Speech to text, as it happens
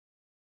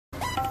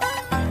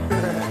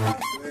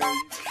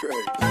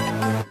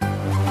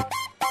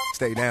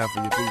stay down for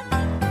your people.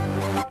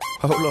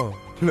 Hold on.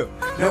 Look,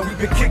 now we've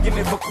been kicking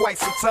it for quite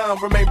some time.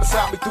 Remain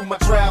beside me through my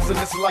trials in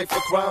this life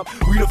of crime.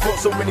 We done fought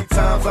so many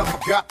times I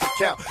forgot to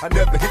count. I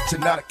never hit you,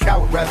 not a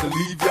coward, rather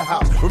leave your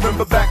house.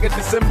 Remember back in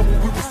December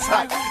when we was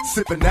tight,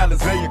 sipping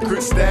Alizé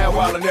Cristal,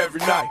 wildin' every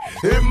night.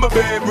 In my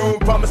bedroom,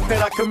 promise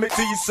that I commit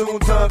to you soon.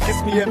 Tongue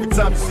kiss me every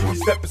time you see me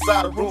step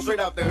inside the room, straight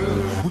out the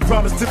hood. We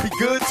promise to be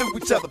good to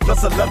each other,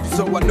 plus I love you,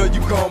 so I know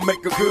you gon'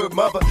 make a good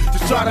mother.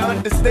 Just try to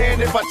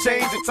understand if I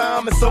change the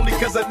time, it's only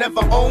cause I never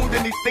owned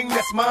anything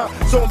that's mine.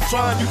 So I'm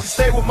trying, you can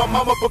stay with my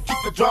mama, but keep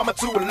the drama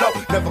to a low.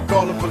 Never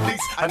call the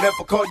police, I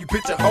never call you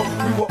bitch at home.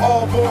 We were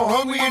all born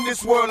hungry in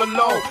this world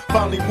alone.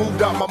 Finally moved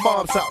out my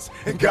mom's house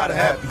and got a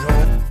happy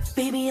home.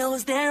 Baby, I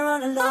was there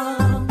all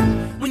along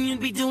when you'd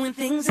be doing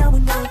things I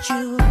would want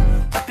you.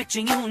 I picture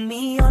you and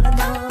me all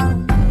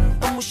alone.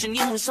 I'm wishing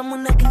you were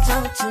someone I can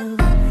talk to.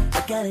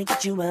 I gotta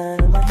get you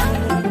out of my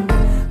head.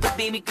 But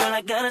baby girl,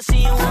 I gotta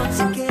see you once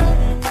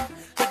again.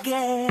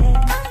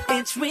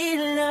 It's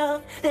real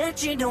love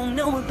that you don't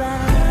know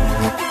about.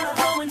 Girl, I'm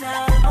going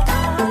out of my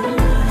mind.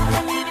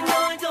 And even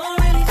though I don't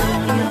really know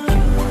you,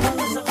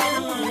 cause I feel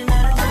I'm running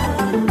out of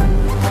time.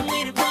 I'm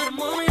waiting for the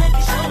moment I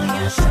can show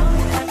you.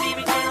 And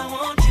baby girl, I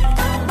want you to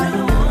know that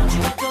I want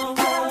you to go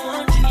where I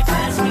want you, you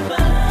pass me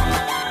by.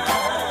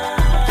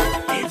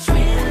 It's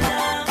real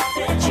love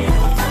that you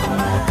don't know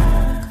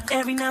about.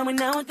 Every now and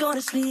now I go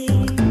to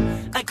sleep,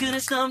 I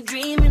couldn't stop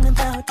dreaming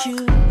about you.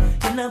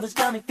 Your love has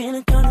got me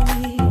feeling kinda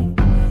weak.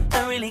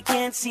 I really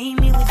can't see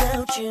me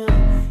without you.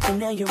 And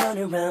now you're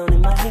running around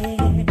in my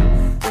head.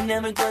 I'm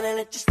never gonna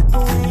let you slip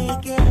away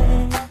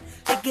again.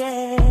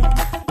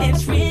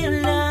 It's real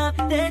love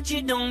that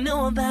you don't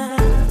know about.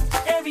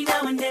 Every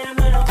now and then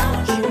when I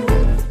want you,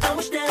 I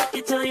wish that I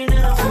could tell you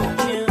that I want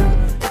you.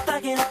 If I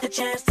get the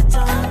chance to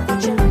talk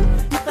with you,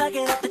 if I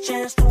get the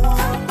chance to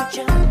walk with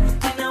you,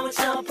 you know it's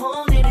all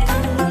holding it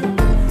in.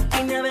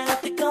 You never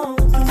have to go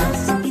through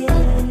this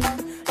again.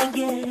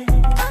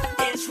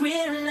 It's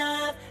real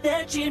love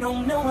that you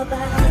don't know about.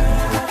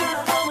 Girl,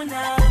 I'm going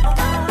out of my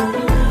mind.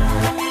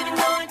 And even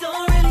though I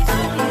don't really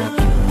know you,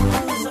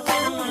 cause I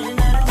feel I'm running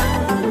out of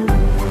time.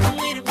 I'm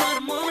waiting for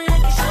the moment I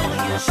can show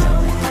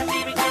you. And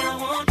baby girl, I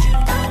want you to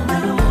know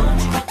that I want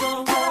you to go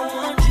where I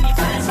want you, you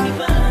pass me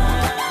by.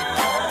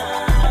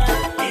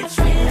 It's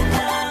real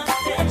love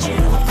that you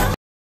don't know.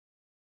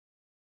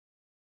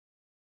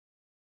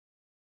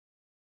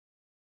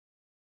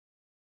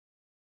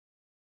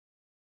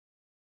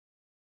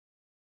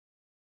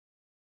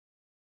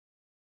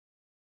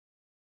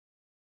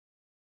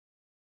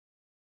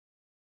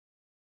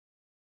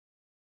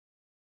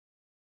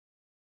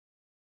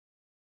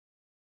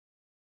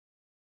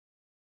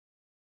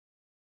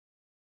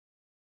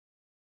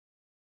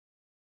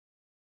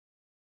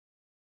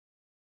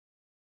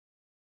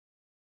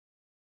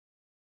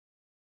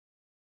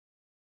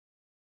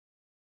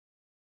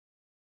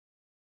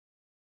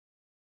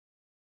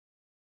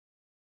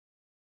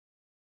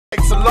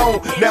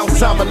 Alone, now it's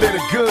time to live a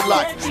good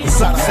life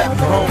inside a happy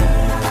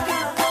home.